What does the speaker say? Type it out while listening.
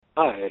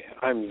Hi,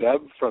 I'm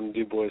Zeb from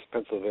Du Bois,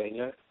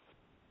 Pennsylvania.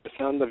 The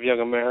Sound of Young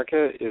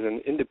America is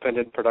an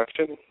independent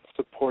production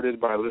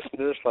supported by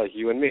listeners like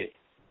you and me.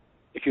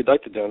 If you'd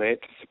like to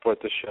donate to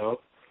support the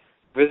show,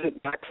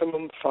 visit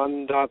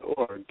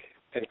MaximumFun.org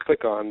and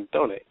click on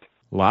Donate.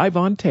 Live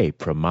on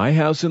tape from my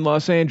house in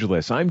Los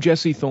Angeles, I'm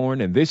Jesse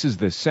Thorne, and this is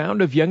The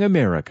Sound of Young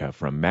America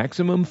from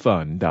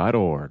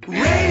MaximumFun.org.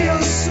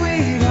 Radio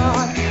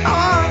sweetheart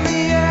on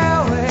the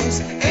airways.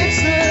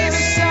 It's the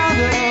sound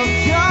of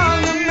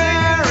young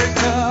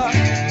America.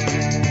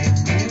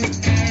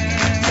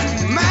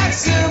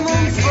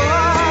 Maximum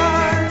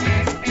fun.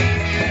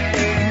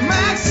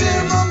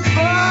 Maximum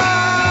fun.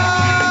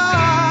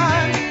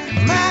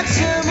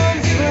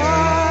 Maximum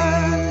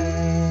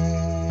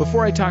fun.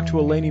 Before I talk to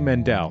Eleni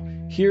Mandell,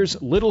 here's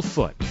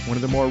Littlefoot, one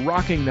of the more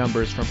rocking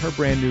numbers from her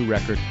brand new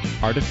record,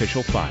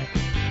 Artificial Fire.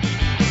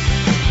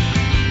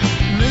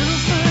 Little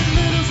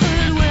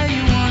foot, where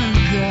you wanna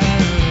go?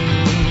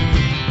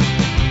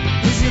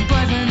 Is your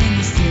boyfriend in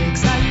the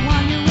sticks? Are you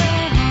on your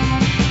way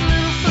home?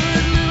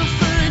 Little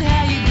foot,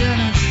 how you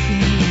gonna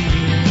feel?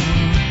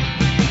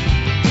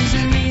 Is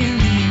it really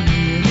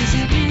real? Is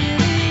it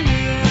really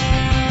real?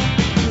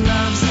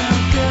 Love's so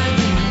good,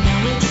 you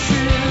know it's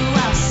true.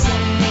 I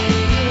say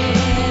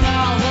it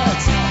all the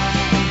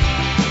time.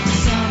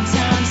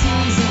 Sometimes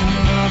he's in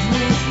love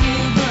with you,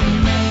 but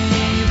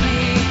maybe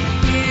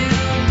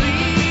you'll be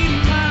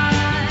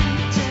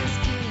mine. Just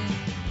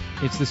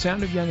kidding. It's The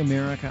Sound of Young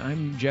America.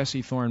 I'm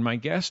Jesse Thorne. My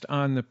guest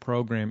on the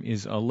program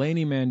is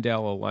Eleni Mandell,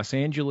 a Los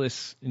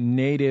Angeles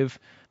native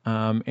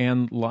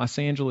and Los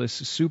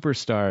Angeles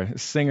superstar,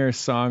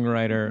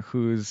 singer-songwriter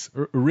whose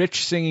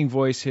rich singing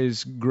voice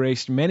has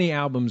graced many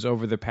albums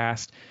over the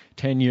past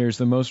 10 years,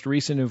 the most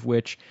recent of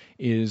which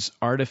is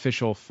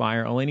Artificial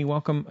Fire. Eleni,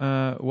 welcome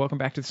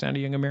back to The Sound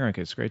of Young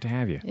America. It's great to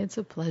have you. It's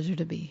a pleasure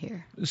to be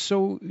here.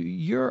 So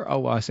you're a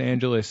Los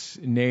Angeles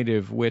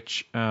native,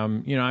 which,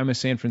 I'm a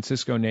San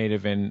Francisco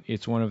native, and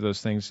it's one of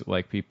those things that,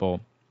 like,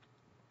 people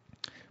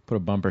put a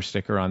bumper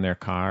sticker on their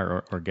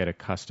car or get a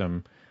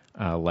custom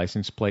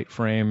license plate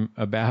frame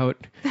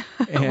about.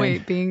 And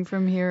Wait, being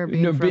from here or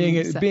being from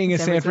being a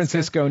San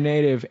Francisco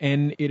native,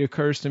 and it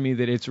occurs to me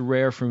that it's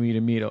rare for me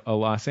to meet a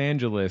Los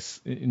Angeles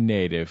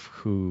native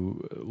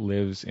who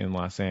lives in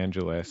Los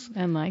Angeles.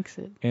 And likes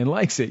it.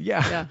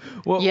 Yeah.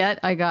 Well, Yet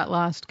I got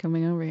lost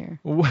coming over here.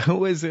 what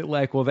was it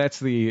like? Well, that's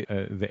the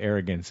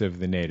arrogance of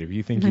the native.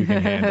 You think you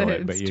can handle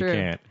it, but you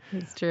can't.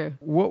 It's true.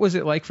 What was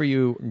it like for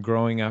you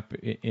growing up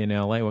in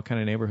L.A.? What kind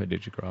of neighborhood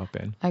did you grow up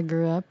in? I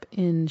grew up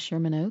in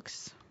Sherman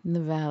Oaks, in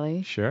the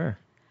valley, Sure.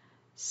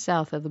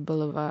 south of the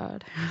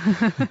boulevard.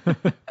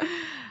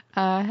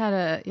 I had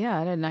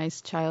a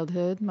nice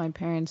childhood. My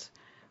parents,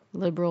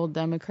 liberal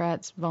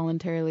Democrats,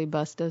 voluntarily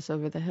bussed us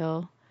over the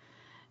hill.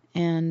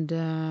 And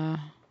I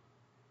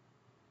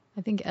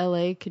think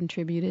LA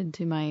contributed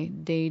to my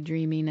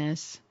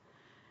daydreaminess,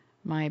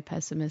 my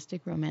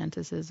pessimistic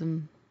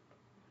romanticism,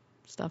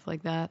 stuff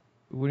like that.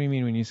 What do you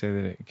mean when you say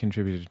that it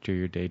contributed to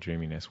your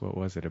daydreaminess? What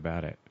was it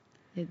about it?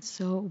 It's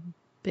so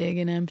big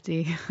and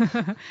empty.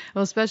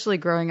 Well, especially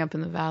growing up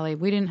in the valley.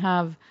 We didn't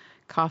have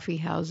coffee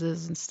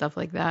houses and stuff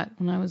like that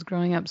when I was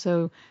growing up.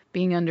 So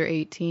being under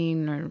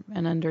 18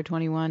 and under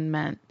 21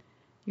 meant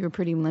you were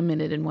pretty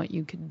limited in what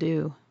you could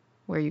do,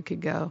 where you could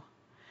go.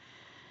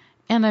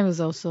 And I was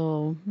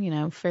also,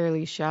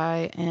 fairly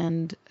shy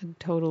and a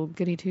total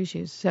goody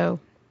two-shoes.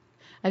 So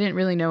I didn't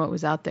really know what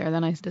was out there.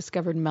 Then I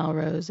discovered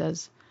Melrose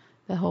as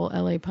the whole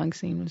LA punk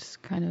scene was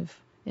kind of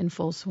in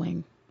full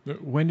swing.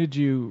 When did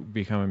you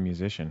become a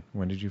musician?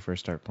 When did you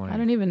first start playing? I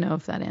don't even know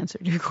if that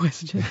answered your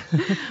question.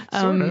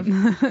 Sort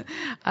of.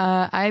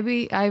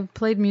 I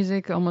played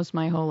music almost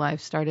my whole life.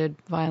 Started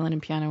violin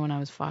and piano when I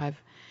was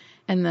 5,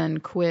 and then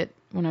quit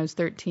when I was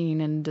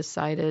 13 and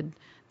decided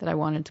that I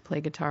wanted to play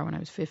guitar when I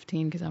was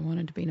 15 because I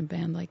wanted to be in a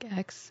band like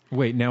X.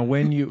 Wait, now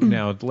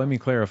let me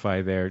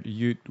clarify there.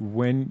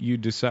 When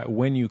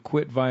you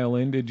quit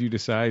violin, did you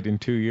decide in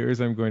 2 years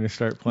I'm going to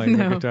start playing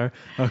the guitar?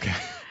 Okay.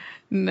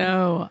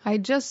 No, I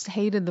just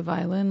hated the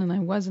violin and I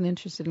wasn't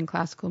interested in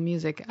classical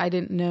music. I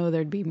didn't know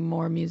there'd be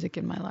more music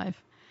in my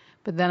life.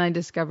 But then I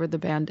discovered the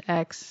band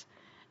X,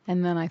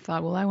 and then I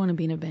thought, well, I want to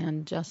be in a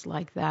band just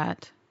like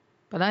that.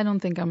 But I don't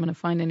think I'm going to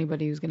find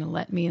anybody who's going to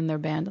let me in their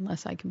band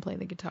unless I can play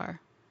the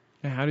guitar.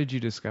 How did you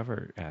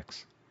discover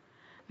X?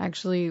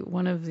 Actually,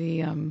 one of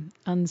the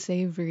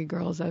unsavory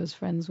girls I was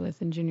friends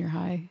with in junior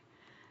high,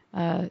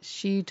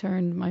 she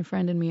turned my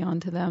friend and me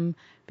onto them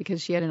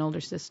because she had an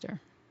older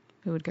sister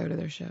who would go to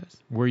their shows.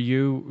 Were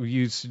you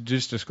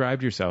just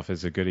described yourself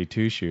as a goody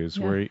two-shoes.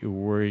 Yeah.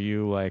 Were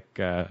you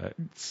like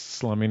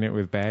slumming it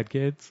with bad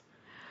kids?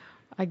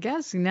 I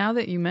guess now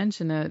that you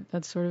mention it,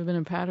 that's sort of been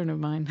a pattern of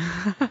mine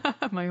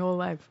my whole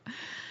life.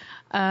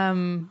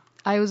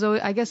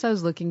 I guess I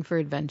was looking for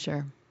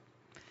adventure.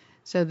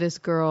 So this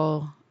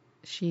girl,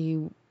 she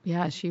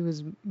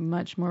was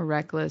much more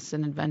reckless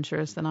and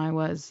adventurous than I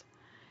was.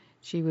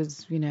 She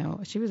was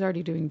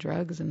already doing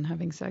drugs and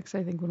having sex,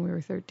 I think, when we were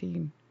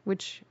 13.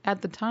 Which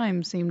at the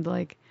time seemed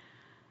like,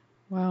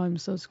 wow, I'm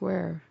so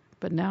square.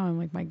 But now I'm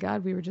like, my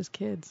God, we were just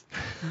kids.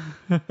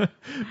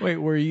 Wait,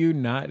 were you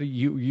not,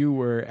 you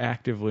were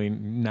actively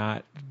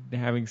not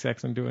having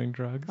sex and doing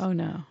drugs? Oh,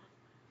 no.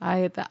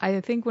 I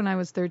think when I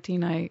was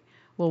 13,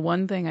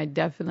 one thing I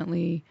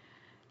definitely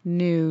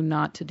knew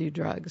not to do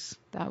drugs.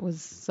 That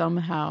was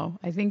somehow,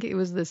 I think it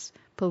was this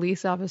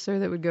police officer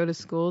that would go to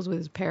schools with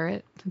his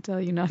parrot to tell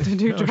you not to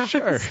do drugs.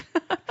 Sure.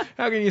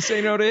 How can you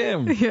say no to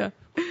him? Yeah.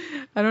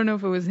 I don't know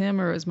if it was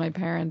him or it was my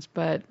parents,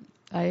 but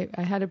I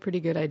had a pretty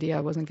good idea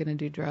I wasn't going to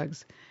do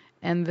drugs.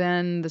 And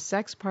then the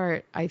sex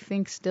part, I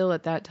think still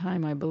at that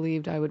time I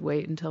believed I would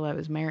wait until I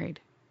was married.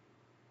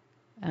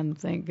 And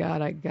thank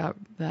God I got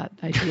that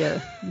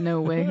idea.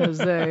 No way,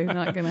 Jose,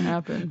 not going to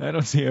happen. I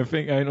don't see a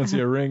ring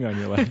on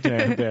your left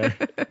hand there.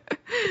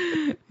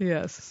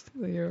 Yes,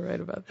 you're right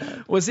about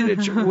that. Was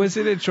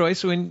it a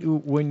choice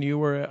when you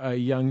were a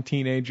young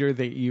teenager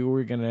that you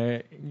were going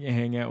to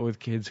hang out with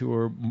kids who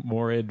were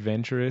more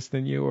adventurous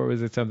than you, or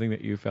was it something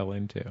that you fell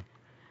into?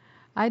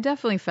 I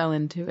definitely fell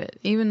into it.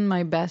 Even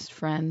my best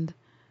friend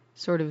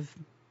sort of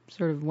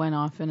went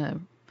off in a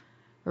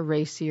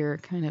racier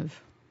kind of,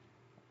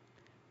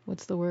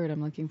 what's the word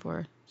I'm looking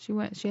for?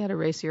 She had a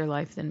racier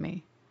life than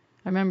me.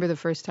 I remember the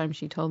first time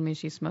she told me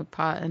she smoked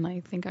pot, and I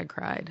think I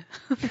cried.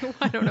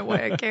 I don't know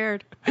why I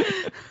cared.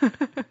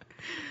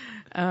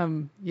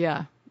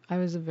 Yeah, I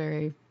was a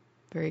very,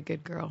 very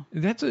good girl.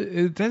 That's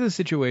a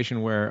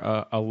situation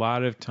where a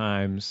lot of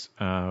times,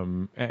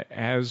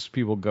 as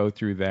people go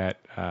through that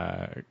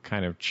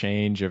kind of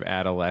change of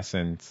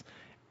adolescence,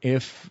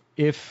 if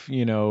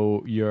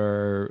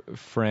your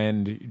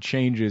friend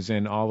changes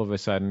and all of a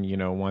sudden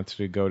wants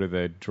to go to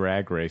the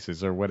drag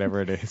races or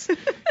whatever it is,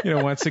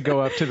 wants to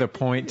go up to the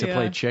point to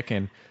play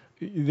chicken,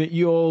 that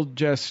you'll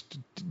just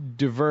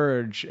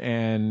diverge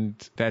and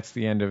that's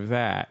the end of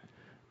that.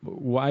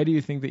 Why do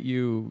you think that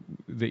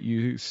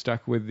you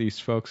stuck with these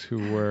folks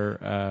who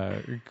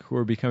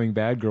were becoming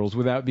bad girls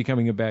without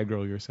becoming a bad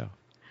girl yourself?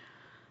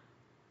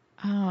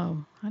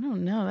 Oh, I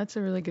don't know. That's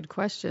a really good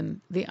question.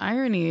 The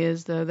irony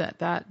is, though,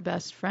 that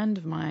best friend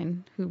of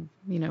mine who,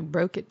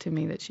 broke it to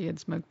me that she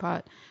had smoked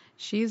pot,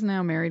 she's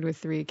now married with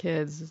 3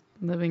 kids,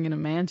 living in a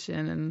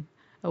mansion in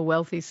a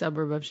wealthy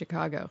suburb of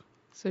Chicago.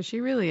 So she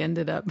really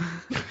ended up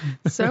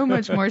so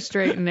much more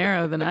straight and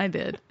narrow than I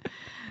did.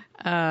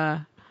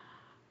 I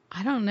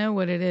don't know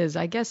what it is.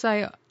 I guess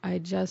I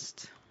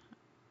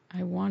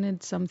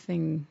wanted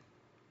something.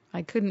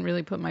 I couldn't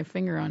really put my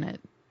finger on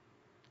it.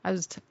 I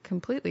was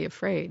completely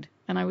afraid,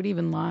 and I would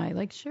even lie,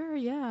 like, sure,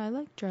 yeah, I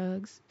like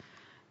drugs,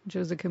 which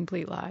was a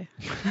complete lie.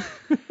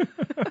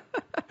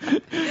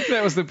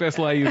 That was the best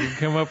lie you could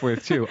come up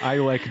with, too. I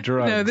like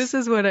drugs. No, this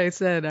is what I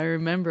said. I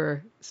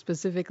remember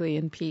specifically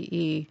in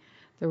PE,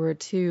 there were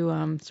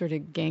 2 sort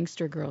of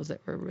gangster girls that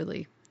were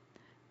really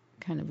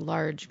kind of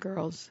large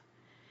girls,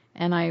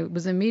 and I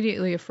was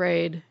immediately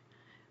afraid,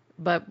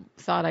 but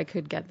thought I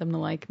could get them to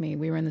like me.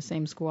 We were in the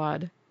same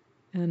squad.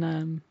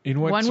 And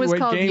one was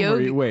called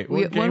Yogi.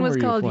 One was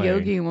called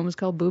Yogi, and one was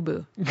called Boo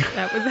Boo.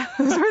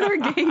 Those were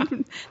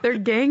their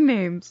gang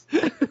names.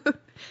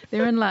 They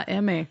were in La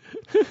M,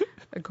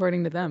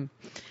 according to them.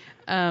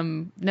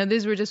 No,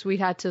 these were just, we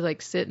had to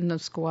sit in the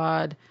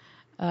squad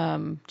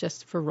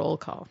just for roll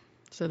call.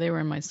 So they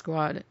were in my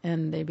squad,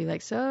 and they'd be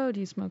like, "So, do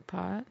you smoke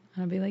pot?"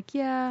 And I'd be like,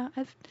 "Yeah,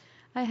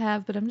 I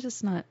have, but I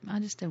just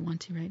don't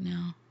want to right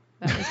now."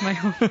 That was my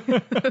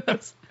whole.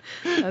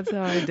 That's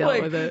how I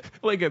dealt with it.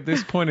 Like at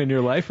this point in your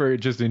life, or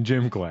just in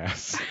gym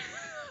class?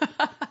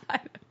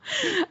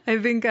 I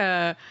think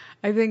I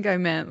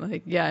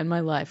meant in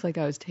my life, I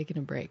was taking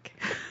a break.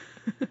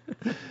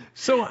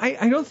 So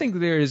I don't think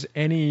there's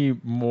any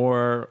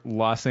more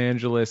Los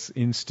Angeles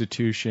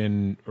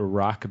institution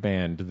rock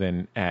band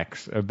than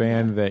X, a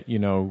band that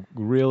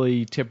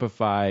really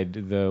typified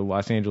the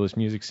Los Angeles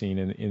music scene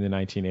in the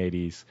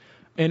 1980s.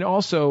 And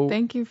also,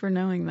 thank you for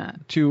knowing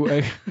that. To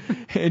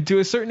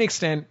a certain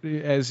extent,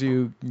 as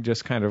you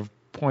just kind of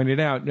pointed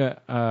out,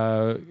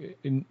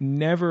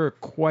 never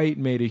quite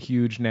made a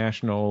huge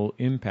national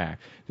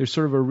impact. There's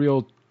sort of a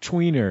real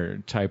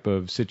tweener type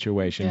of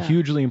situation,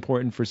 hugely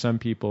important for some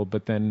people,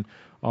 but then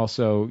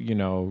also,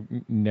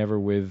 never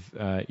with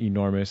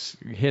enormous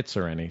hits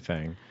or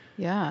anything.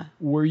 Yeah.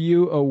 Were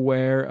you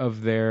aware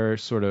of their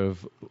sort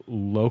of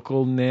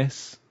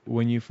localness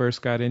when you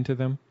first got into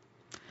them?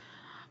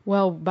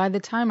 Well, by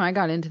the time I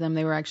got into them,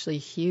 they were actually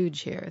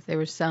huge here. They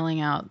were selling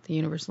out the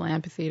Universal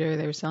Amphitheater.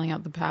 They were selling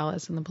out the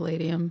Palace and the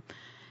Palladium.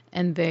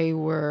 And they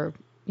were,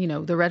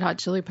 the Red Hot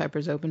Chili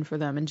Peppers opened for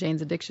them and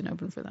Jane's Addiction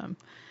opened for them.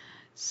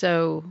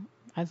 So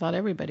I thought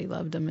everybody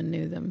loved them and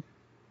knew them.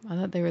 I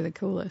thought they were the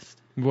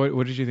coolest.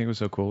 What did you think was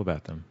so cool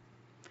about them?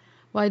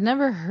 Well, I'd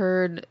never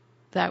heard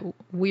that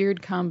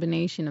weird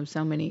combination of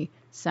so many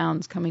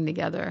sounds coming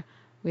together.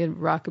 We had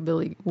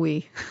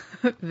rockabilly,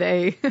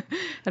 they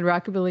had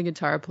rockabilly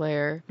guitar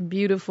player,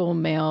 beautiful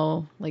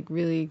male,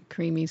 really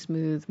creamy,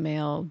 smooth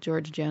male,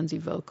 George Jonesy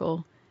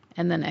vocal.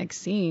 And then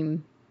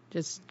Exene,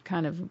 just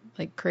kind of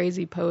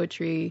crazy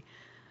poetry,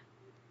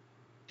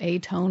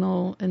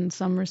 atonal in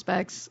some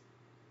respects.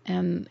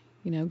 And,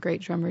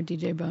 great drummer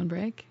DJ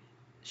Bonebreak.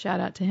 shout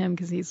out to him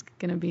because he's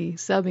going to be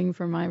subbing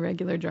for my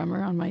regular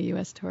drummer on my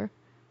U.S. tour.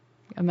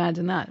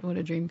 Imagine that. What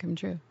a dream come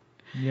true.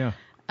 Yeah.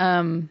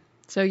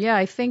 So yeah,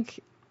 I think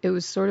it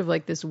was sort of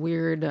like this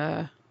weird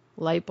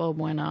light bulb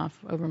went off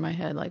over my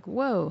head. Like,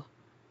 whoa,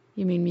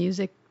 you mean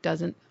music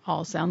doesn't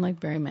all sound like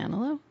Barry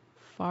Manilow?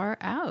 Far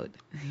out.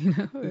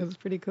 It was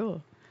pretty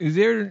cool.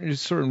 They're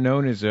sort of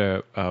known as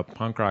a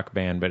punk rock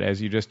band, but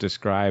as you just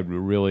described,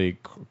 really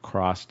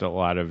crossed a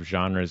lot of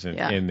genres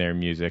in their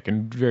music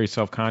and very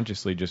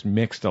self-consciously just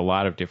mixed a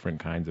lot of different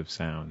kinds of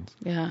sounds.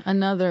 Yeah,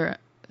 another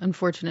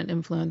unfortunate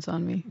influence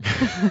on me.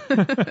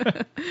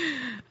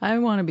 I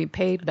want to be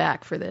paid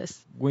back for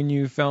this. When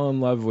you fell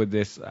in love with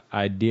this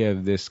idea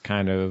of this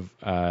kind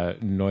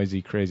of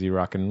noisy, crazy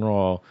rock and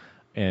roll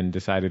and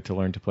decided to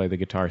learn to play the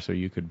guitar so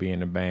you could be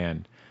in a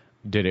band,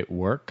 did it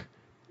work?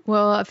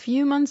 Well, a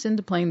few months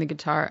into playing the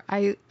guitar,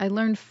 I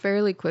learned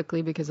fairly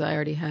quickly because I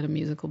already had a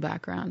musical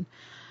background.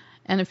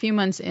 And a few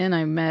months in,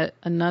 I met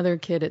another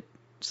kid at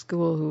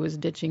school who was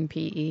ditching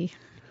PE.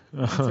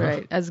 That's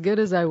right. As good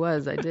as I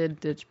was, I did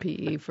ditch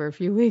PE for a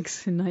few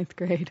weeks in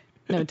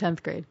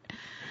 10th grade.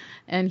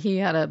 And he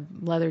had a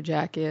leather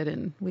jacket,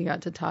 and we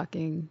got to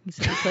talking. He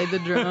said he played the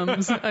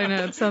drums. I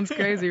know, it sounds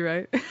crazy,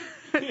 right?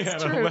 He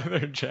had a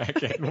leather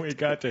jacket, and we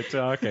got to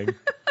talking.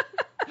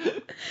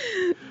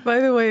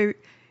 By the way,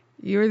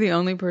 you're the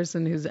only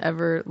person who's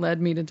ever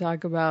led me to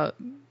talk about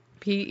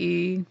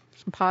PE,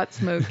 pot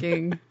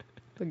smoking,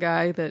 the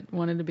guy that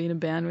wanted to be in a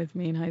band with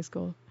me in high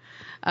school.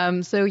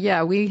 So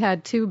yeah, we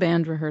had 2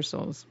 band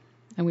rehearsals,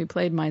 and we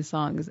played my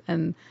songs.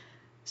 And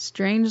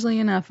strangely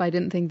enough, I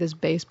didn't think this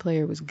bass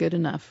player was good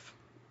enough.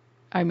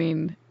 I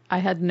mean, I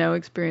had no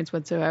experience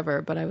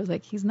whatsoever, but I was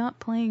like, he's not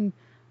playing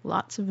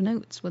lots of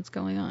notes. What's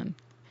going on?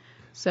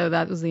 So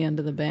that was the end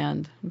of the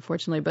band,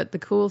 unfortunately. But the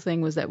cool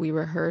thing was that we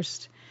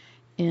rehearsed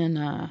in,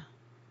 I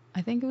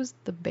think it was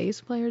the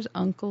bass player's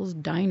uncle's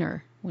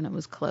diner when it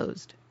was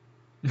closed.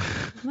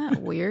 Isn't that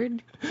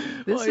weird?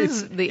 This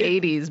is the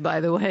 80s,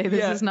 by the way.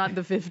 This is not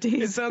the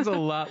 50s. It sounds a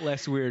lot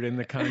less weird in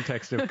the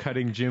context of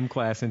cutting gym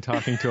class and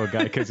talking to a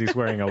guy because he's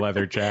wearing a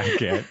leather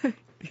jacket.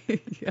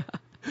 Yeah.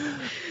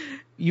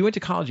 You went to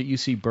college at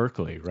UC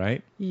Berkeley,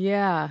 right?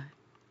 Yeah.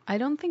 I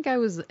don't think I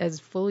was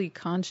as fully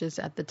conscious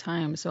at the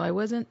time, so I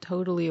wasn't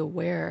totally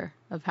aware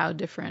of how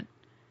different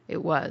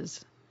it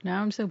was.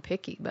 Now I'm so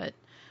picky, but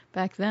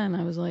back then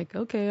I was like,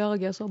 okay, I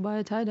guess I'll buy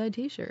a tie-dye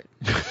t-shirt.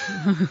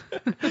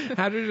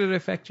 How did it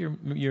affect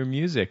your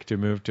music to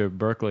move to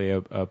Berkeley,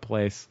 a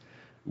place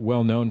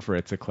well known for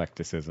its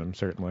eclecticism,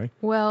 certainly?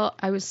 Well,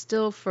 I was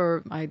still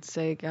I'd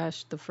say,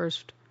 the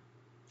first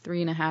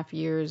 3.5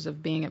 years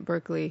of being at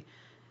Berkeley,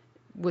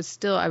 I was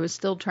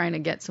still trying to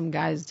get some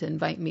guys to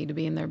invite me to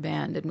be in their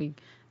band, and we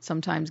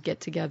sometimes get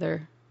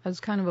together. I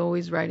was kind of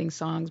always writing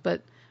songs,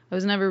 but I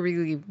was never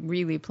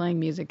really playing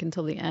music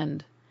until the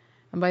end.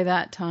 And by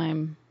that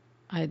time,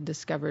 I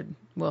discovered,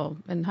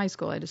 in high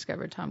school I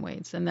discovered Tom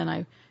Waits, and then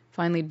I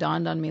finally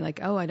dawned on me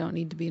like, oh, I don't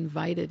need to be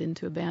invited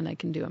into a band, I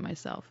can do it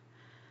myself.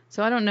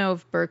 So I don't know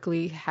if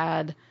Berkeley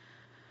had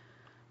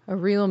a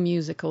real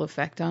musical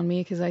effect on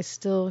me, because I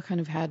still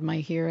kind of had my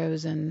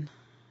heroes and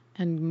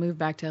moved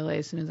back to LA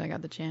as soon as I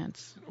got the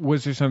chance.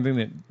 Was there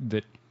something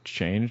that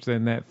changed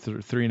then that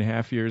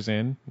 3.5 years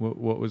in?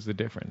 What was the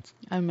difference?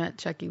 I met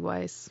Chucky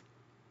Weiss,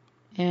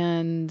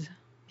 and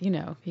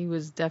he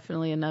was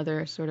definitely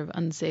another sort of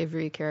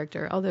unsavory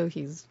character, although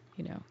he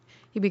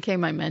became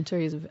my mentor.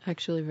 He's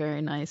actually a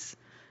very nice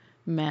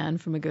man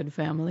from a good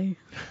family.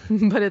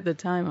 But at the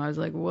time I was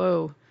like,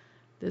 whoa,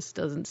 this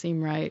doesn't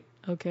seem right.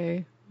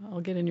 Okay,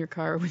 I'll get in your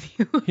car with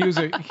you. He was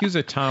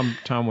a Tom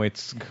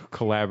Waits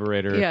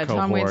collaborator. Yeah,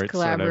 cohort, Tom Waits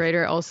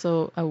collaborator, sort of.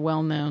 Also a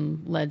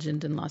well-known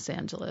legend in Los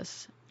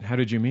Angeles. How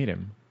did you meet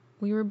him?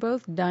 We were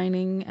both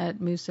dining at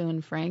Musso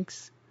and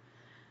Frank's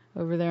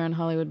over there on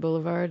Hollywood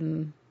Boulevard,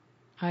 and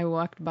I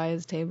walked by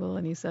his table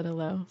and he said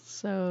hello.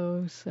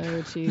 So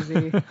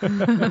cheesy.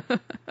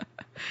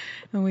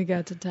 And we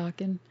got to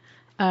talking.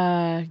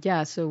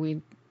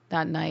 So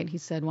that night he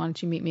said, why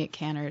don't you meet me at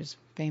Canner's,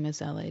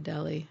 famous LA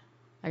deli.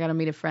 I got to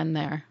meet a friend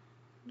there.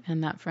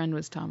 And that friend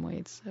was Tom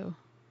Waits. So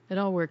it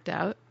all worked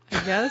out,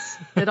 I guess.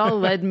 It all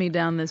led me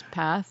down this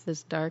path,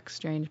 this dark,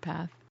 strange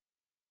path.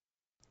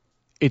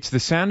 It's The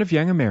Sound of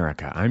Young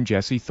America. I'm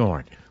Jesse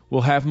Thorne.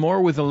 We'll have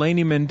more with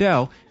Eleni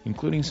Mandell,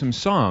 including some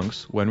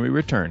songs, when we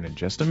return in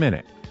just a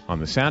minute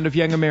on The Sound of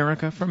Young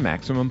America from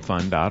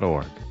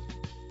MaximumFun.org.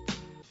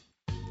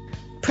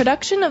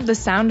 Production of The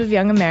Sound of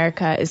Young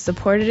America is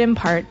supported in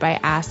part by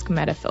Ask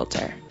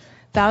Metafilter.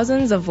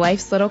 Thousands of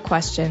life's little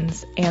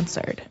questions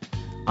answered.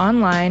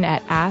 Online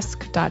at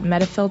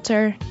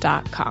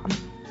ask.metafilter.com.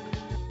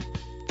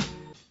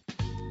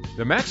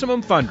 The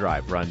Maximum Fun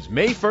Drive runs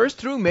May 1st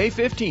through May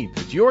 15th.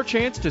 It's your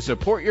chance to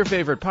support your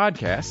favorite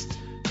podcasts,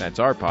 that's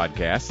our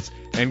podcasts,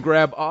 and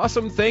grab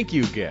awesome thank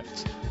you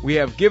gifts. We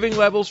have giving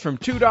levels from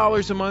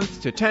 $2 a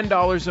month to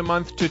 $10 a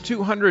month to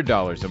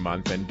 $200 a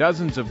month, and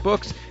dozens of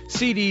books,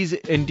 CDs,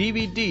 and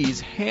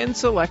DVDs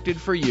hand-selected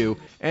for you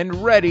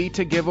and ready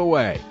to give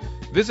away.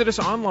 Visit us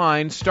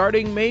online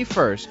starting May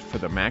 1st for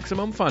the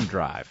Maximum Fun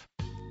Drive.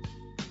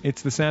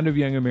 It's The Sound of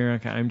Young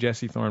America. I'm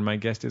Jesse Thorne. My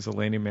guest is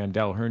Eleni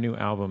Mandell. Her new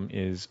album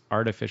is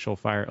Artificial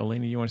Fire.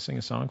 Eleni, you want to sing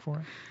a song for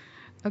us?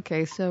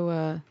 Okay,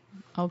 so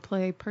I'll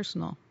play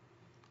Personal.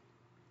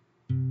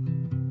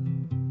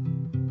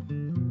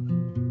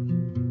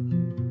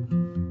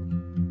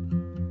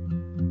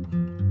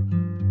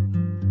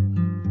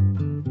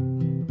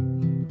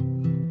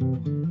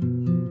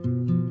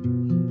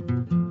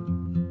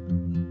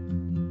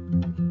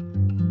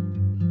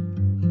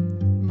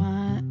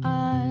 My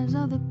eyes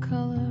are the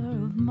color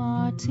of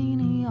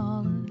martini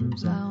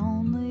olives. I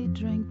only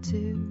drink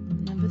two,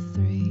 never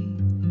three.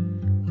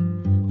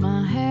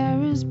 My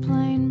hair is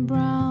plain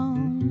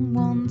brown.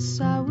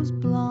 Once I was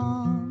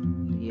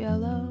blonde,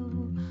 yellow,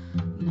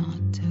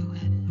 not too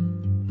wet.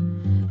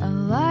 I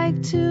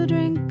like to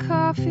drink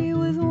coffee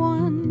with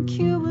 1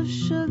 cube of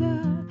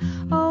sugar,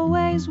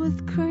 always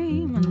with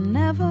cream and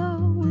never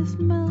with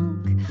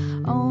milk.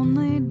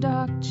 Only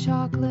dark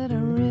chocolate. I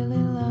really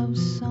love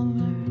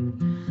summer.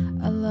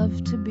 I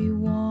love to be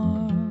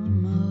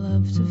warm. I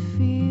love to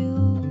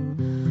feel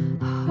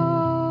hopeful.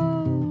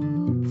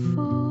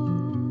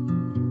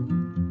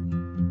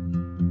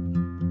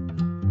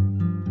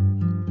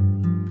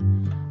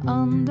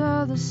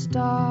 Under the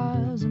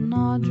stars in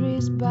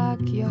Audrey's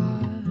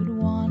backyard,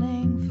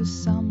 wanting for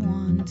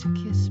someone to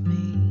kiss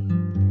me.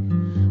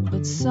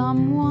 But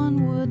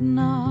someone would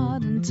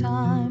not, and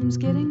time's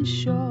getting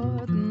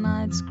short, the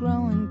night's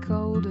growing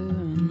colder,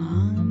 and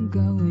I'm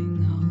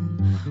going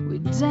home. We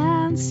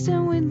danced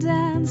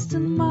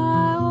in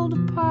my old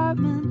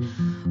apartment.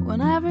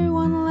 When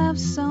everyone left,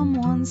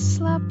 someone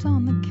slept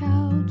on the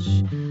couch.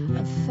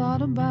 I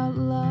thought about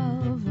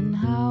love and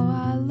how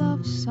I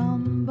love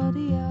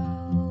somebody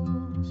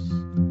else.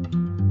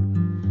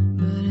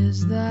 But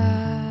is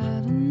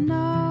that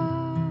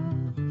enough?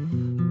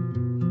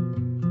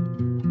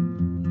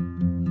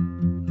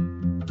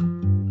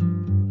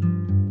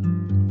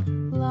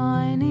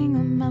 Lining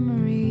of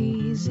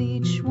memories,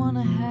 each one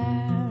a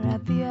hair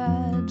at the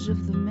edge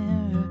of the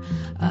mirror.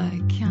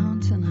 I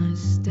count and I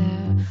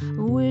stare.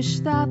 I wish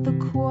that the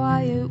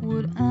quiet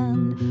would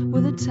end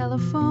with a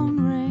telephone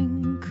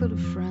ring. Could a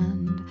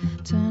friend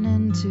turn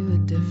into a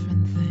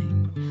different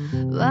thing?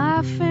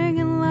 Laughing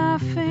in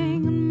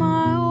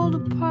my old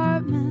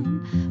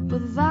apartment,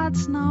 but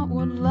that's not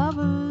what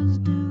lovers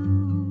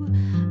do.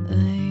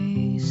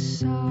 They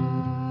sigh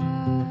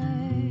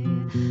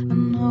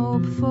and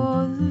hope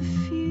for the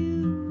future.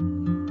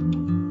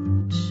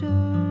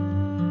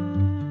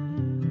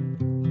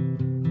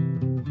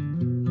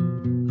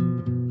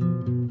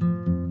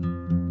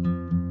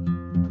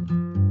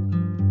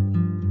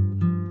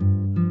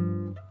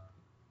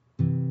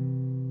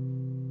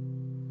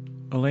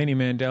 Eleni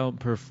Mandell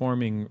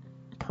performing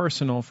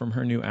Personal from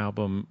her new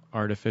album,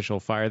 Artificial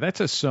Fire. That's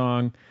a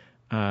song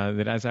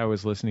that as I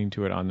was listening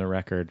to it on the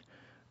record,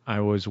 I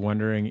was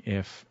wondering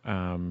if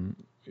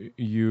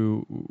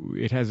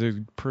it has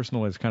a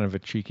Personal as kind of a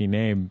cheeky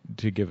name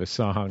to give a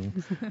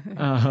song.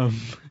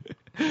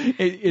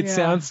 It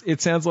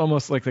sounds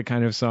almost like the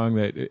kind of song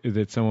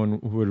that someone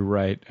would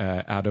write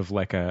out of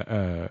like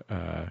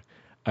a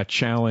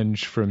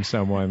challenge from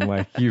someone,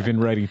 like, you've been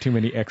writing too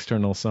many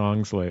external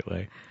songs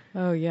lately.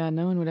 Oh, yeah,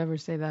 no one would ever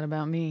say that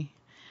about me.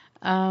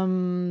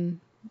 Sometimes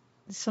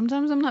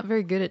I'm not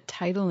very good at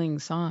titling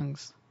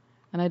songs,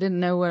 and I didn't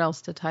know what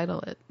else to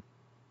title it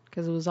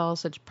because it was all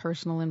such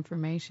personal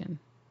information.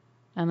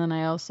 And then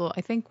I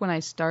think when I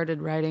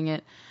started writing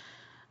it,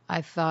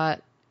 I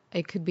thought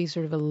it could be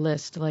sort of a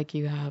list like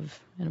you have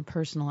in a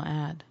personal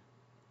ad.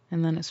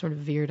 And then it sort of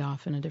veered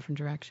off in a different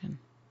direction.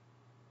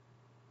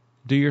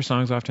 Do your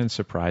songs often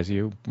surprise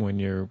you when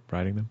you're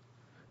writing them?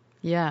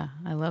 Yeah,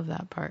 I love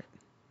that part.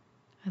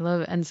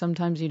 And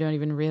sometimes you don't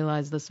even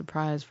realize the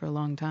surprise for a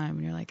long time.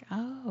 And you're like,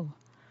 oh,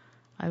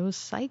 I was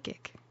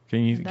psychic.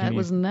 That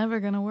was never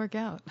going to work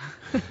out.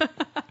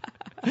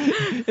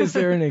 Is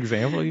there an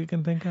example you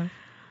can think of?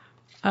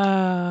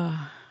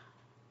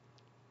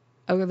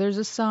 There's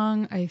a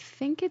song, I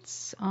think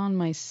it's on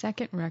my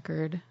second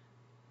record.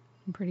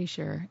 I'm pretty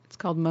sure. It's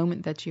called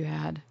Moment That You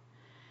Had.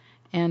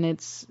 And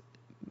it's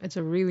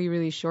a really,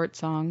 really short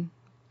song.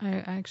 I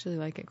actually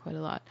like it quite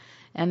a lot.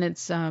 And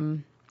it's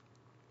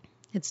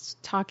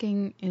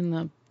talking in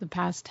the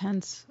past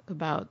tense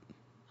about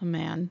a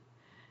man.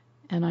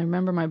 And I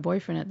remember my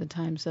boyfriend at the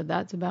time said,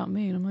 that's about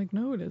me. And I'm like,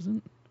 no, it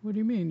isn't. What do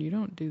you mean? You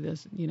don't do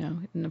this, you know?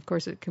 And of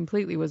course it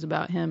completely was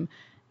about him,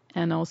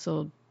 and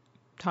also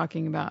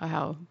talking about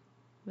how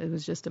it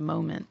was just a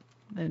moment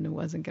and it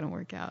wasn't going to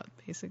work out,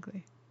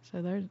 basically.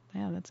 So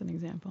that's an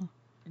example.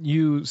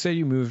 You said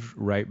you moved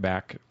right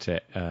back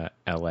to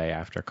LA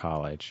after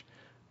college.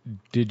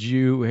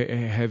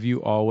 Have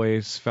you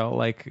always felt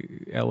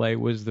like LA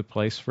was the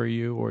place for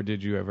you, or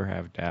did you ever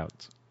have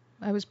doubts?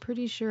 I was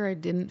pretty sure I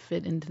didn't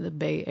fit into the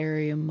Bay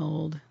Area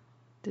mold.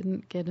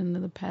 Didn't get into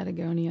the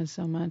Patagonia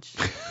so much.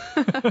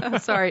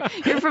 Sorry,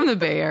 you're from the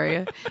Bay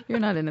Area. You're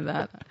not into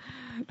that.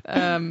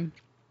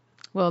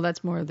 Well,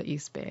 that's more of the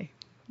East Bay.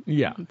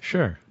 Yeah,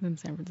 sure. Than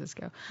San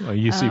Francisco. Well,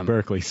 UC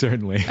Berkeley,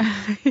 certainly.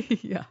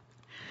 Yeah.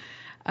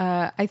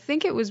 I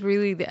think it was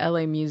really the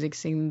LA music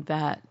scene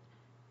that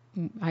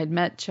I'd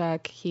met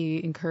Chuck.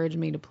 He encouraged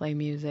me to play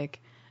music.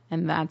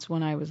 And that's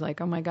when I was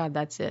like, oh my God,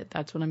 that's it.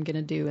 That's what I'm going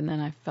to do. And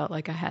then I felt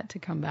like I had to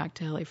come back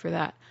to LA for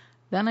that.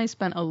 Then I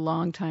spent a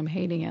long time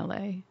hating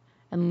LA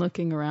and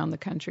looking around the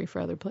country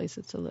for other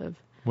places to live.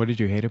 What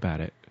did you hate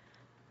about it?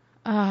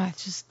 I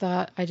just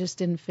thought I just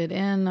didn't fit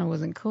in. I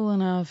wasn't cool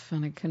enough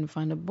and I couldn't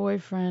find a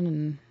boyfriend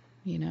and,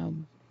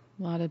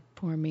 a lot of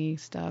poor me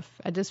stuff.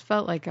 I just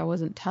felt like I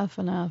wasn't tough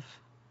enough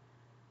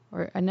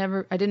or I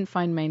didn't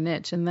find my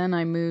niche. And then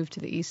I moved to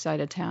the east side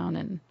of town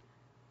and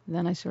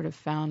then I sort of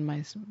found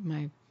my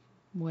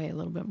way a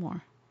little bit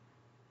more.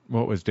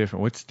 What was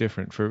different? What's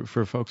different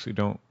for folks who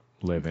don't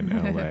live in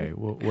LA?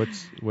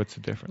 What's the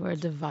difference? We're a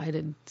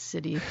divided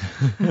city.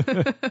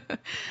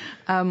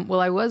 Well,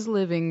 I was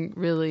living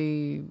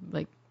really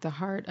like the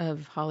heart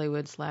of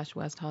Hollywood /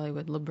 West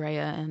Hollywood, La Brea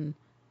and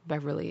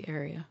Beverly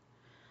area.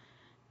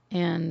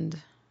 And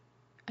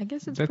I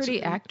guess it's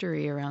pretty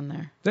actory around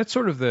there. That's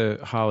sort of the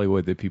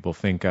Hollywood that people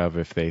think of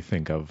if they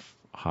think of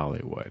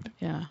Hollywood.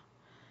 Yeah.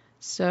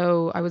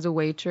 So I was a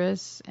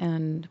waitress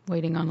and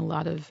waiting on a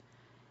lot of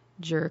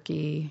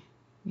jerky,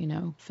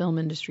 film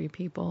industry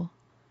people.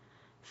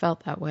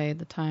 Felt that way at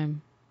the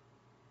time.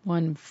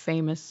 One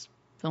famous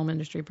film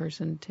industry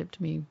person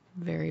tipped me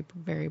very,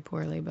 very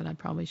poorly, but I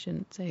probably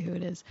shouldn't say who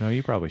it is. No,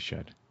 you probably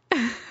should.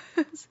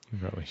 You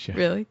probably should.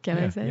 Really? Can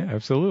I say it? Yeah,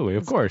 absolutely.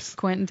 Of course.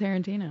 Quentin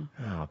Tarantino.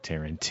 Oh,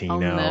 Tarantino. I'll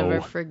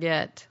never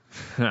forget.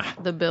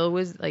 The bill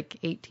was like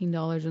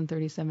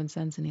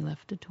 $18.37 and he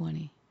left at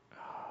 20.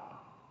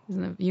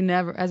 You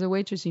never, as a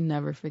waitress, you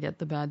never forget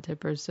the bad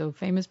tippers. So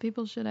famous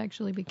people should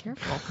actually be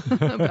careful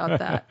about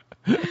that.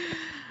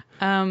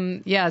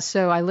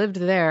 So I lived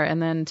there,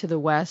 and then to the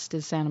west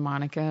is Santa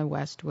Monica,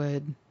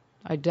 Westwood.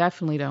 I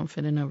definitely don't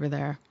fit in over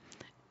there.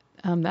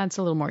 That's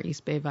a little more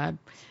East Bay vibe.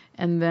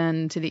 And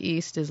then to the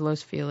east is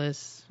Los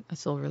Feliz,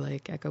 Silver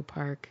Lake, Echo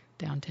Park,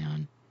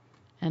 downtown.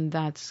 And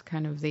that's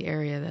kind of the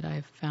area that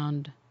I've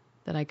found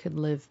that I could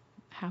live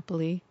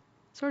happily,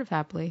 sort of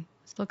happily.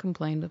 Still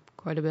complained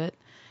quite a bit.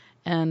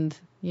 And,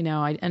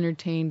 I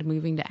entertained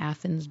moving to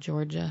Athens,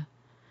 Georgia,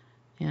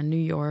 and New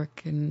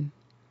York, and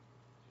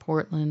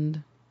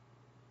Portland.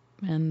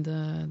 And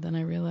then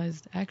I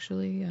realized,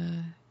 actually,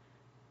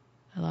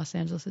 Los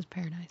Angeles is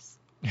paradise.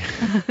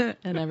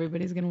 And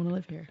everybody's going to want to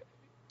live here.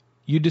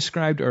 You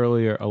described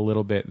earlier a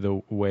little bit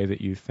the way that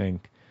you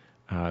think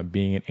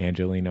being an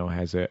Angelino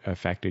has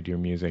affected your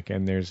music.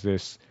 And there's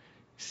this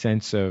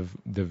sense of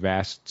the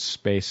vast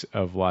space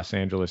of Los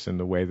Angeles and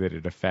the way that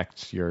it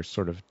affects your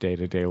sort of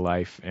day-to-day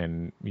life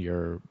and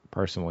your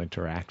personal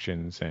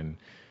interactions and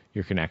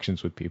your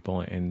connections with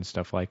people and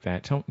stuff like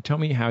that. Tell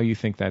me how you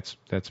think that's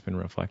been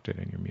reflected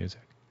in your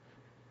music.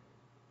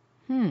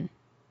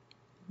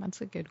 That's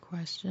a good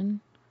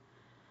question.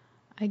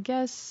 I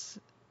guess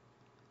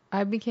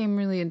I became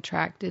really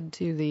attracted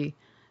to the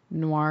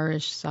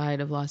noirish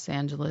side of Los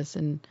Angeles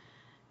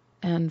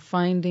and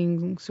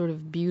finding sort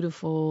of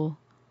beautiful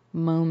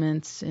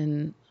moments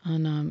in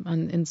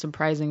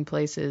surprising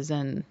places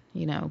and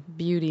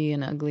beauty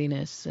and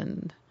ugliness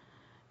and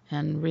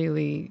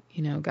really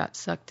got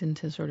sucked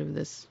into sort of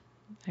this.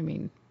 I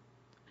mean,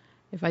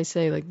 if I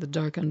say like the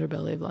dark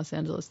underbelly of Los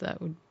Angeles,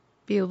 that would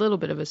be a little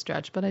bit of a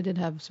stretch, but I did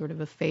have sort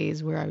of a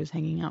phase where I was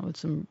hanging out with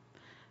some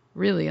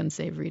really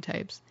unsavory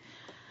types.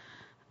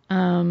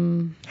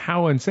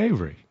 How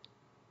unsavory?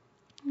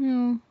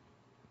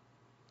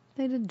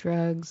 They did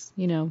drugs,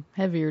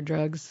 heavier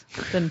drugs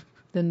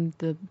than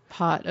the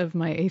pot of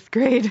my 8th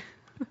grade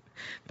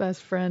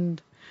best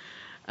friend.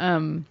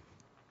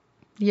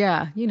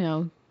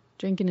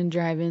 Drinking and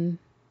driving.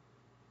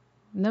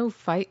 No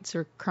fights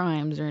or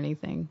crimes or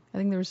anything. I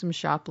think there was some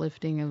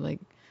shoplifting of like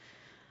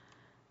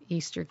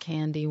Easter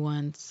candy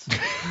once.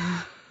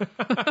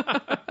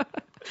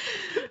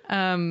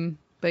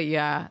 But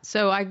yeah,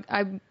 so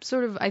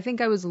I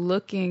think I was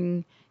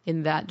looking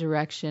in that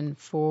direction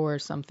for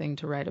something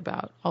to write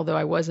about, although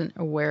I wasn't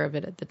aware of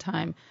it at the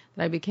time.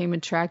 That I became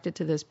attracted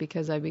to this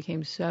because I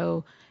became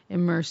so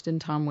immersed in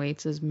Tom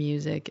Waits'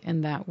 music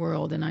and that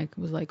world, and I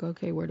was like,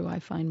 okay, where do I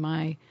find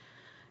my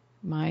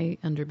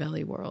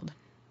underbelly world?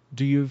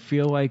 Do you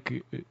feel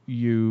like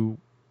you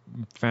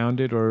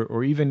found it,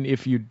 or even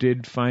if you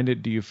did find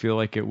it, do you feel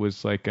like it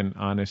was like an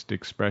honest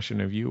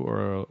expression of you,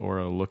 or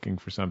a looking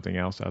for something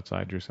else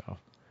outside yourself?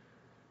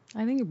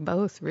 I think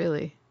both,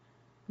 really,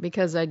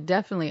 because I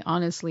definitely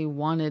honestly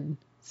wanted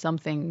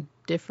something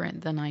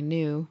different than I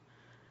knew.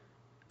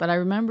 But I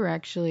remember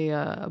actually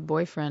a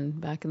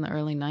boyfriend back in the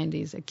early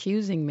 90s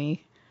accusing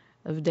me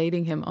of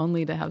dating him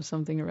only to have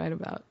something to write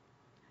about.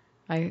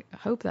 I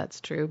hope that's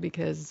true,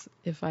 because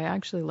if I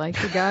actually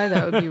liked the guy,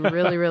 that would be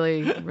really,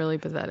 really, really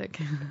pathetic.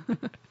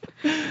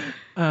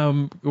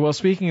 Well,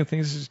 speaking of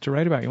things to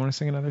write about, you want to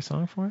sing another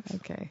song for us?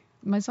 Okay.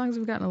 My songs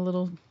have gotten a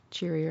little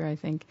cheerier, I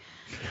think.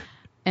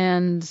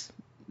 And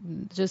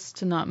just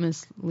to not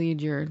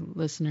mislead your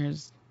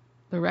listeners,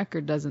 the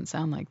record doesn't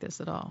sound like this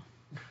at all.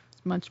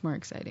 It's much more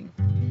exciting.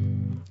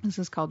 This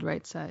is called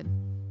Right Side.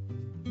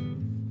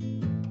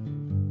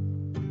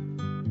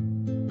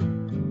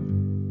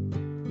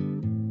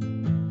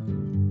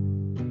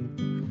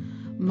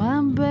 My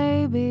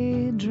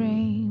baby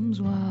dreams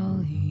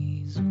while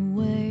he's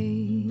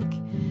awake.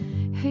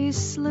 He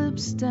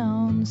slips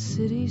down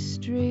city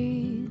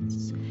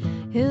streets.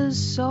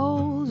 His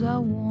soles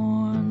are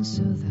worn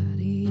so that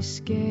he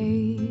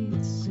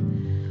skates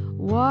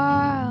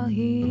while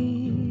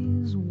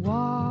he's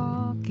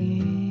walking.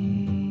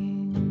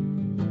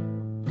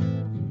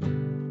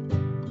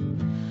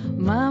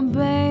 My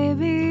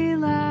baby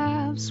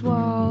laughs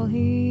while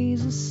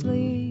he's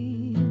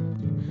asleep.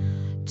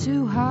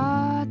 Too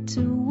hard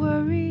to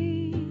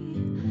worry.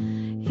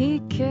 He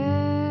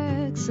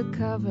kicks the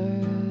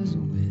covers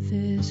with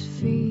his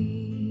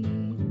feet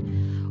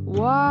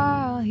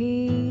while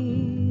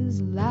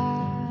he's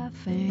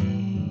laughing.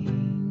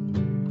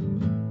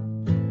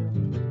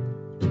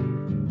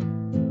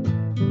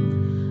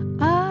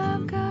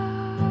 I've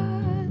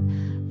got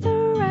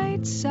the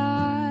right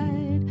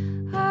side.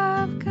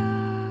 I've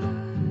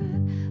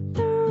got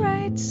the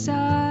right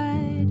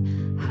side.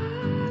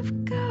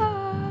 I've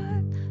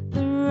got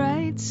the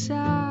right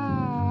side.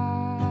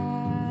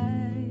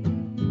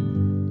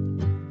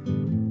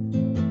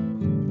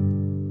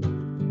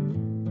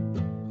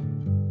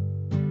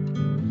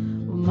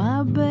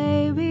 My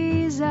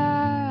baby's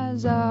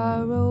eyes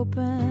are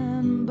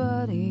open,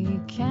 but he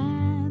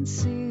can't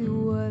see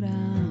what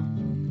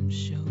I'm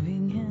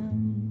showing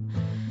him.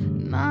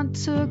 Not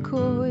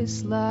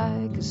turquoise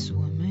like a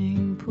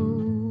swimming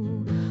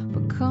pool,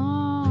 but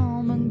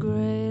calm and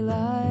gray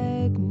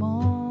like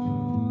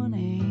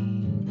morning.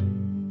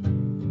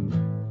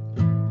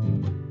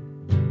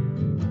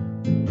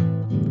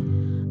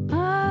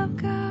 I've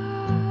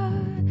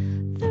got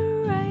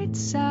the right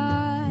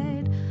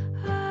side.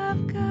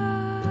 I've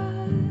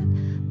got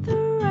the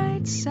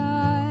right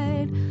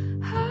side.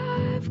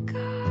 I've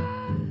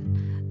got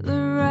the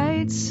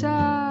right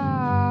side.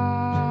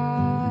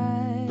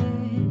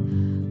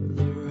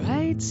 The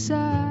right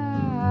side.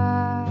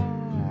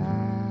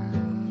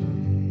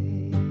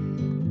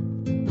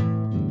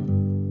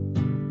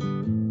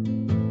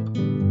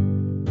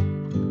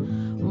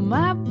 Well,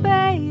 my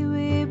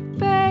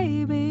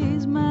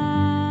baby's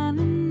man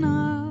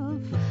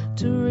enough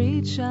to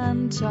reach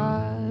and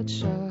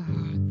touch a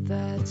heart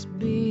that's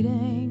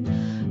beating.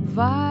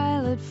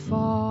 Violet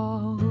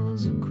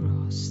falls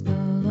across the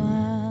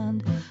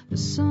land. The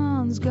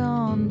sun's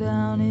gone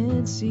down,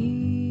 it's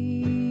evening.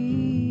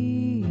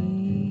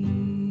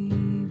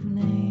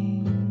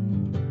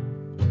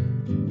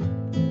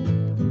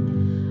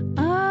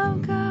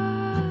 I've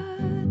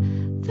got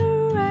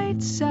the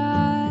right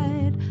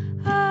side.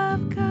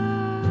 I've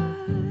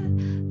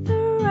got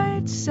the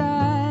right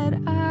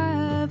side.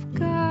 I've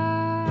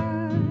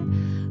got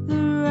the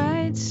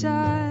right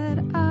side.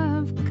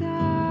 I've got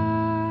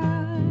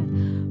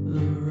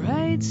the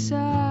right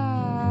side.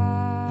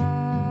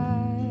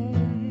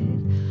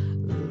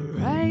 The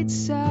right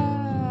side.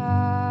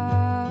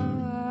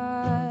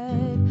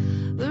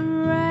 The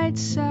right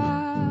side.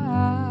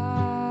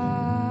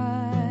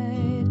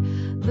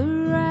 The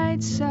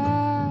right side.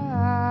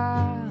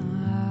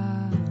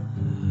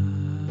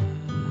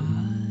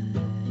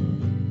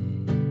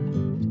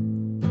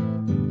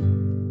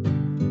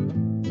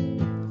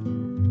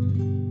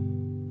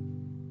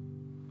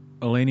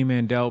 Eleni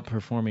Mandell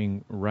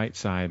performing Right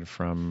Side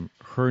from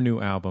her new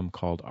album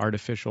called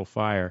Artificial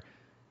Fire.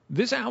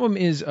 This album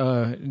is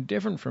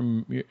different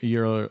from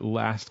your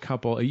last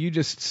couple. You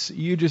just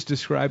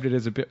described it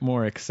as a bit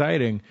more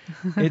exciting.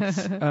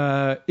 It's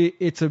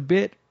a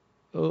bit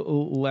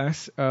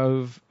less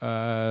of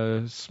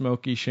a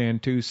Smokey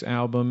Chanteuse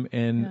album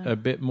and a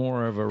bit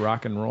more of a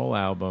rock and roll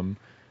album.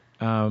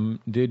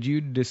 Did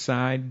you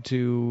decide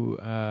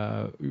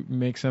to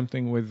make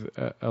something with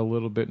a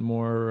little bit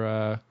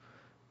more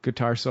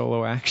guitar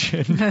solo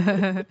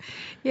action?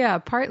 Yeah,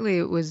 partly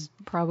it was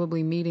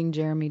probably meeting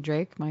Jeremy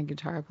Drake, my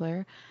guitar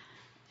player,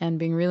 and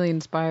being really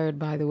inspired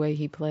by the way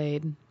he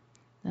played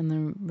and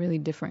the really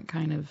different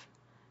kind of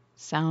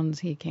sounds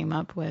he came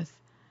up with.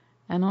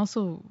 And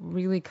also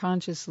really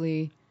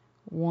consciously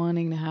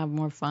wanting to have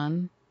more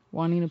fun,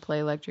 wanting to play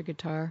electric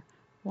guitar,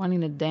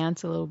 wanting to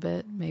dance a little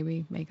bit,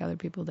 maybe make other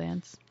people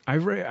dance.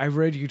 I've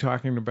read you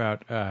talking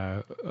about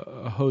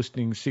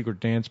hosting secret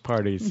dance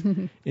parties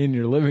in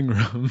your living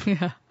room.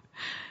 Yeah.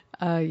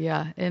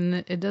 Yeah, and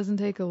it doesn't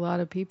take a lot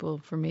of people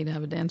for me to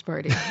have a dance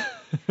party.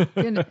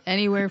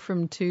 Anywhere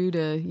from 2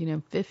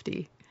 to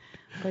 50.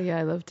 But yeah,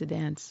 I love to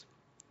dance.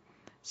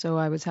 So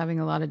I was having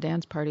a lot of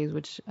dance parties,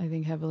 which I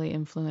think heavily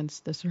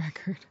influenced this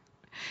record.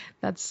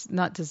 That's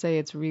not to say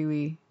it's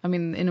really, I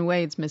mean, in a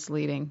way it's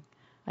misleading.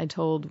 I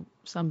told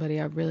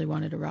somebody I really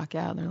wanted to rock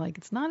out, and they're like,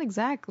 it's not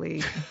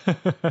exactly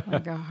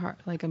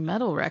like a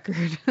metal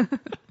record.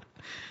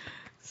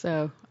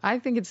 So I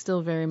think it's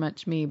still very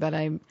much me, but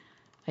I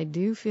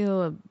do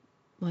feel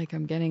like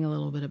I'm getting a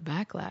little bit of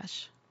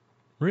backlash.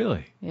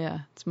 Really? Yeah,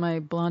 it's my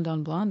blonde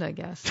on blonde, I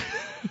guess.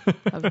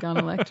 I've gone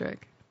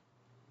electric.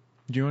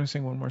 Do you want to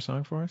sing one more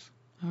song for us?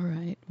 All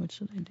right, what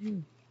should I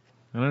do?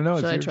 I don't know.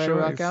 Should I it's try your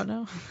to choice. rock out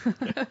now?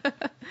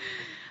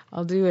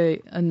 I'll do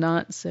a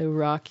not so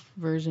rock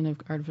version of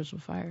Artificial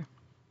Fire.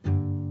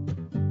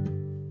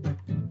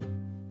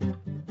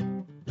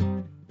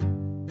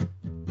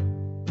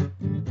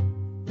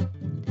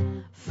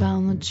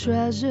 Found the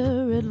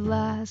treasure at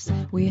last.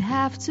 We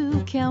have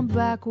to count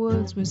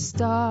backwards. We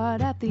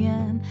start at the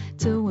end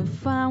till we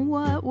find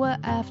what we're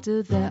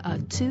after. There are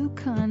two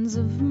kinds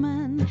of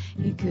men.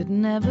 He could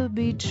never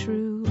be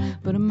true.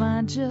 But am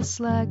I just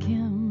like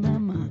him?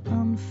 Am I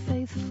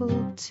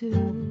unfaithful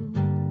too?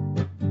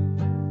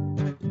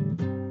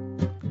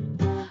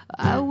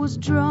 I was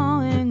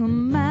drawing a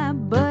map,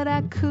 but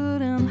I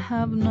couldn't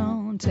have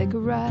known. Take a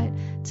right,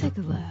 take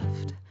a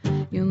left.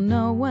 You'll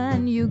know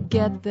when you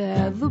get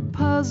there. The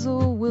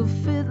puzzle will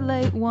fit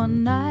late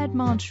one night.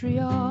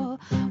 Montreal,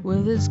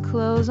 with his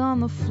clothes on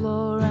the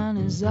floor and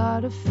his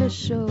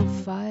artificial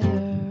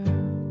fire.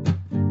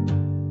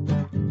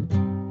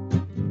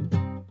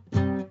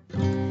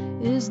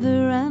 Is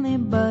there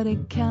anybody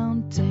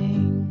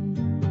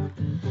counting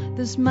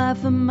this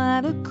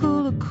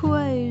mathematical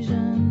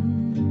equation?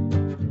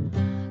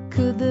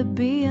 Could there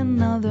be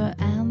another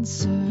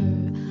answer?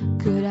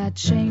 Could I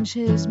change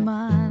his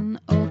mind,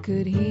 or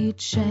could he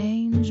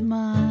change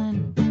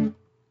mine?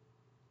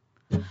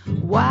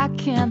 Why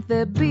can't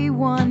there be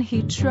one?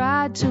 He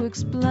tried to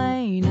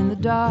explain. In the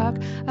dark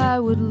I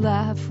would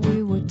laugh.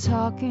 We were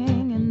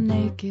talking and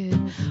naked,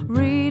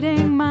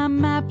 reading my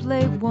map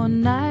late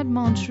one night.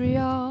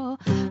 Montreal,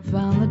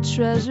 found the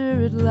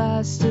treasure at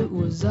last. It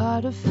was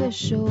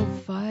artificial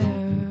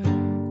fire.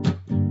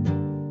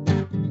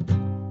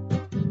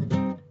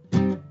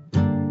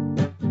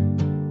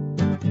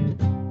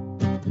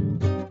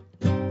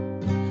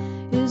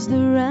 Is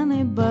there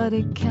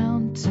anybody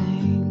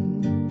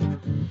counting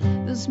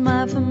this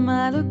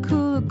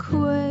mathematical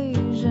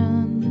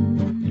equation?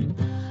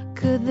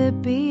 Could there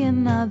be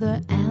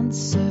another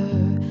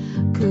answer?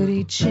 Could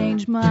he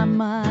change my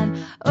mind,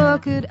 or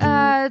could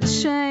I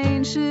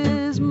change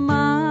his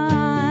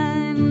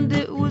mind?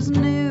 It was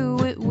new,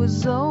 it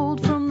was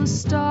old from the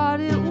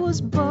start, it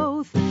was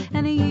both.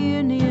 And a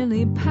year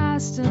nearly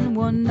passed in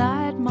one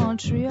night.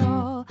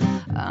 Montreal,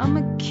 I'm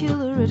a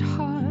killer at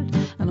heart,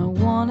 and I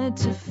wanted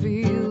to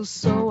feel,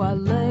 so I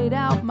laid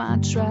out my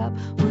trap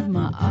with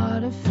my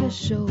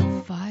artificial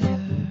fire.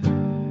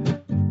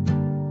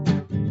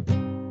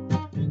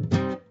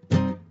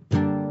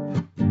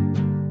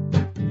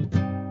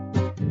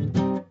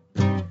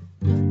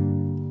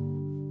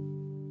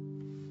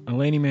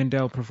 Eleni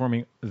Mandell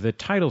performing the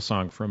title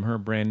song from her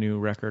brand new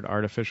record,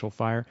 Artificial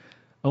Fire.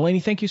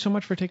 Eleni, thank you so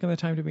much for taking the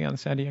time to be on the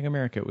Sound of Young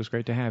America. It was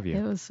great to have you.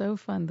 It was so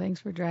fun.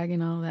 Thanks for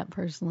dragging all that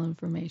personal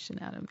information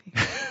out of me.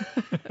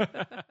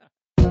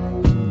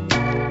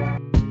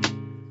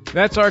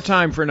 That's our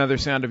time for another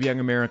Sound of Young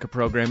America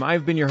program.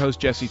 I've been your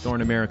host, Jesse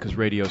Thorne, America's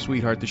radio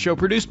sweetheart. The show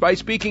produced by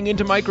Speaking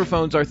Into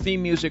Microphones. Our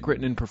theme music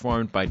written and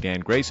performed by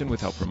Dan Grayson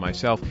with help from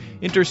myself.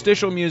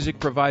 Interstitial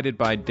music provided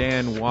by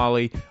Dan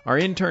Wally. Our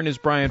intern is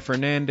Brian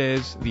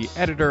Fernandez. The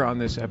editor on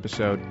this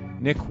episode,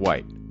 Nick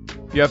White.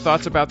 If you have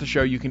thoughts about the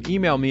show, you can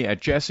email me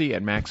at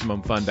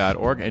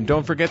jesse@MaximumFun.org. And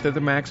don't forget that the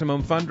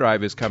Maximum Fun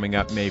Drive is coming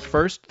up May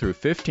 1st through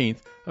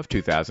 15th of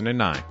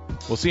 2009.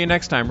 We'll see you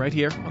next time right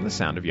here on the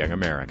Sound of Young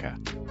America.